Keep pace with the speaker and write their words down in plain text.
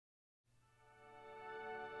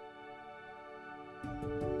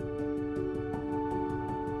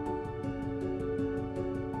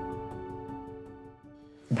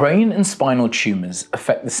Brain and spinal tumours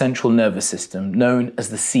affect the central nervous system known as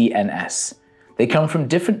the CNS. They come from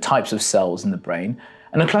different types of cells in the brain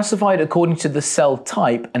and are classified according to the cell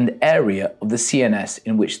type and area of the CNS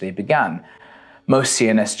in which they began. Most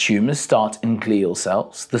CNS tumours start in glial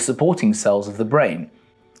cells, the supporting cells of the brain.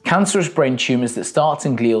 Cancerous brain tumours that start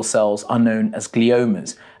in glial cells are known as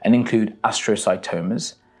gliomas and include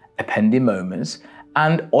astrocytomas, ependymomas,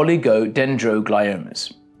 and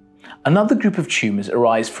oligodendrogliomas. Another group of tumours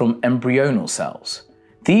arise from embryonal cells.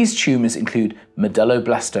 These tumours include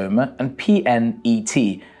medulloblastoma and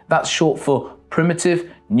PNET, that's short for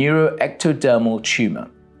primitive neuroectodermal tumour.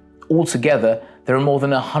 Altogether, there are more than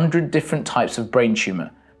 100 different types of brain tumour,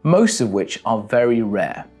 most of which are very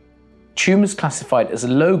rare. Tumours classified as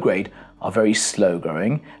low-grade are very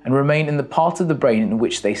slow-growing and remain in the part of the brain in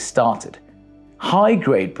which they started.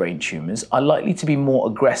 High-grade brain tumours are likely to be more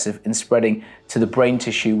aggressive in spreading to the brain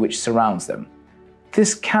tissue which surrounds them.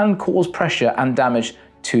 This can cause pressure and damage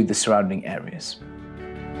to the surrounding areas.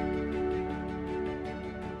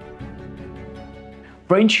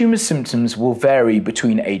 Brain tumour symptoms will vary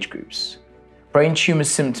between age groups. Brain tumour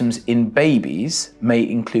symptoms in babies may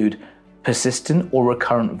include persistent or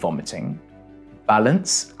recurrent vomiting,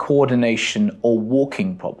 balance, coordination or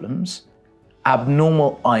walking problems,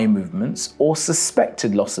 abnormal eye movements or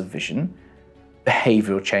suspected loss of vision,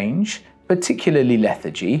 behavioural change, particularly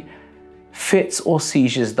lethargy, fits or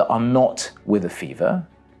seizures that are not with a fever,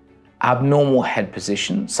 abnormal head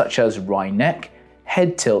position such as wry neck,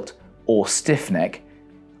 head tilt or stiff neck,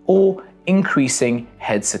 or increasing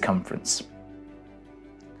head circumference.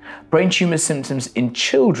 Brain tumour symptoms in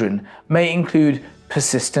children may include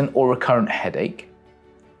persistent or recurrent headache,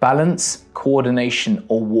 balance, coordination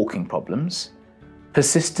or walking problems,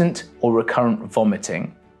 persistent or recurrent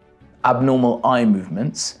vomiting, abnormal eye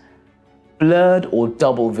movements, blurred or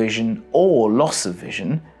double vision or loss of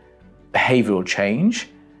vision, behavioural change,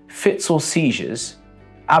 fits or seizures,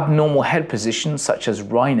 abnormal head position such as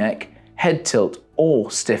wry neck, head tilt or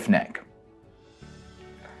stiff neck.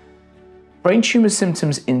 Brain tumour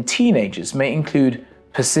symptoms in teenagers may include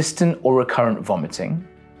persistent or recurrent vomiting,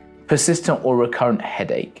 persistent or recurrent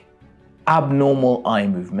headache, abnormal eye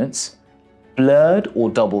movements, blurred or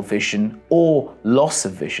double vision or loss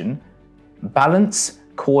of vision, balance,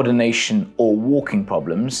 coordination or walking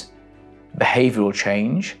problems, behavioural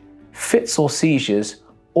change, fits or seizures,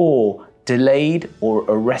 or delayed or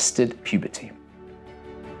arrested puberty.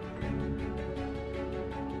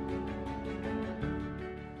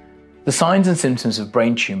 The signs and symptoms of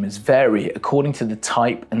brain tumours vary according to the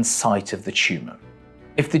type and site of the tumour.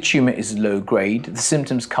 If the tumour is low grade, the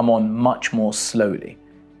symptoms come on much more slowly.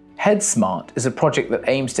 Head Smart is a project that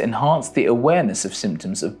aims to enhance the awareness of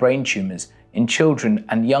symptoms of brain tumours in children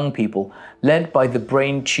and young people, led by the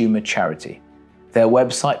Brain Tumour Charity. Their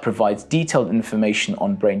website provides detailed information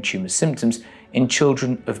on brain tumour symptoms in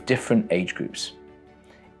children of different age groups.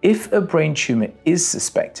 If a brain tumour is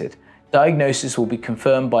suspected, diagnosis will be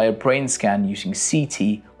confirmed by a brain scan using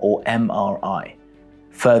CT or MRI.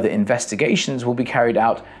 Further investigations will be carried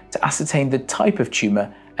out to ascertain the type of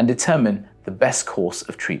tumour and determine the best course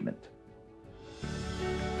of treatment.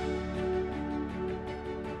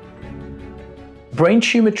 Brain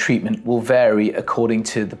tumour treatment will vary according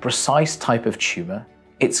to the precise type of tumour,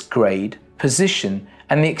 its grade, position,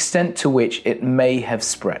 and the extent to which it may have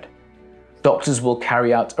spread. Doctors will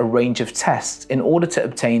carry out a range of tests in order to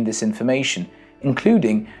obtain this information,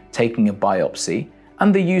 including taking a biopsy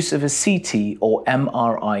and the use of a CT or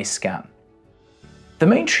MRI scan. The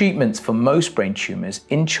main treatments for most brain tumours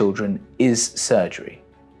in children is surgery.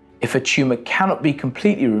 If a tumour cannot be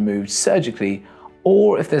completely removed surgically,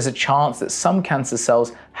 or if there's a chance that some cancer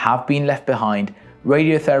cells have been left behind,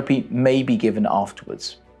 radiotherapy may be given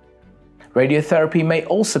afterwards. Radiotherapy may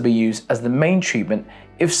also be used as the main treatment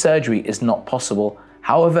if surgery is not possible.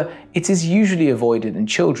 However, it is usually avoided in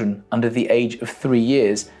children under the age of 3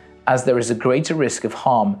 years, as there is a greater risk of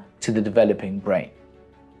harm to the developing brain.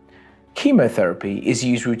 Chemotherapy is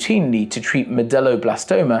used routinely to treat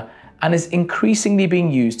medulloblastoma and is increasingly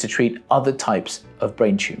being used to treat other types of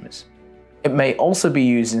brain tumours. It may also be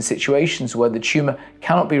used in situations where the tumour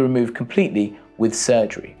cannot be removed completely with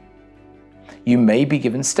surgery. You may be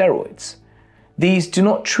given steroids. These do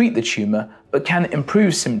not treat the tumour but can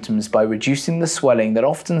improve symptoms by reducing the swelling that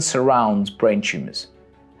often surrounds brain tumours.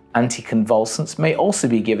 Anticonvulsants may also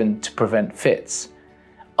be given to prevent fits.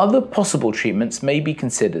 Other possible treatments may be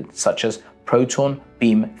considered, such as proton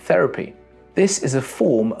beam therapy. This is a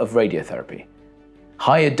form of radiotherapy.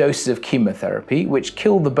 Higher doses of chemotherapy, which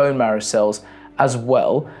kill the bone marrow cells as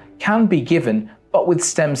well, can be given, but with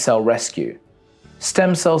stem cell rescue.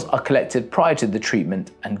 Stem cells are collected prior to the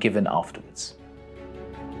treatment and given afterwards.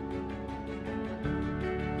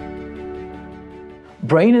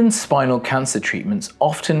 Brain and spinal cancer treatments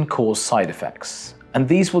often cause side effects, and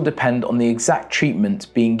these will depend on the exact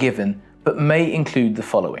treatment being given, but may include the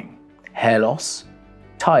following: hair loss,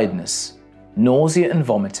 tiredness, nausea and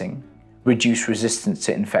vomiting, reduced resistance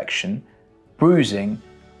to infection, bruising,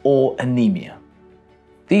 or anemia.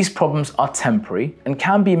 These problems are temporary and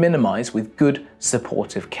can be minimized with good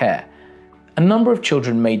supportive care. A number of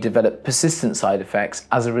children may develop persistent side effects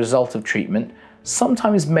as a result of treatment,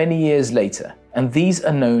 sometimes many years later, and these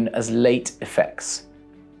are known as late effects.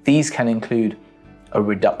 These can include a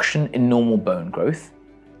reduction in normal bone growth,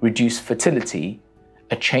 reduced fertility,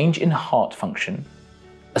 a change in heart function,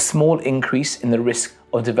 a small increase in the risk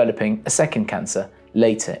of developing a second cancer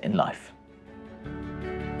later in life.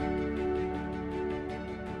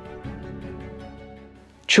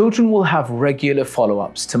 Children will have regular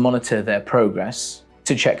follow-ups to monitor their progress,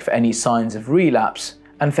 to check for any signs of relapse,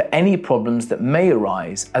 and for any problems that may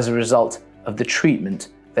arise as a result of the treatment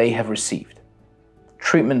they have received.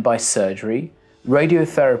 Treatment by surgery,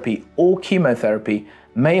 radiotherapy, or chemotherapy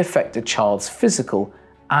may affect a child's physical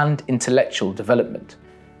and intellectual development.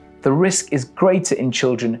 The risk is greater in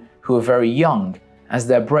children who are very young, as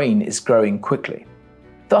their brain is growing quickly.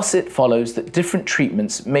 Thus, it follows that different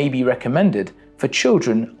treatments may be recommended for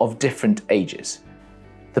children of different ages.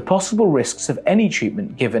 The possible risks of any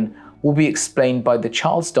treatment given will be explained by the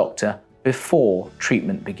child's doctor before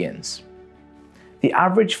treatment begins. The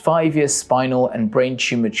average 5-year spinal and brain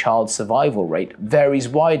tumor child survival rate varies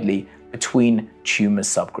widely between tumor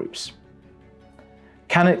subgroups.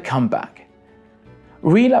 Can it come back?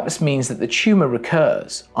 Relapse means that the tumor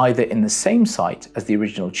recurs either in the same site as the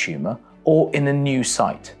original tumor or in a new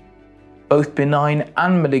site. Both benign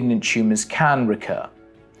and malignant tumors can recur.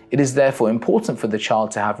 It is therefore important for the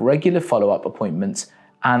child to have regular follow-up appointments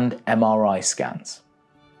and MRI scans.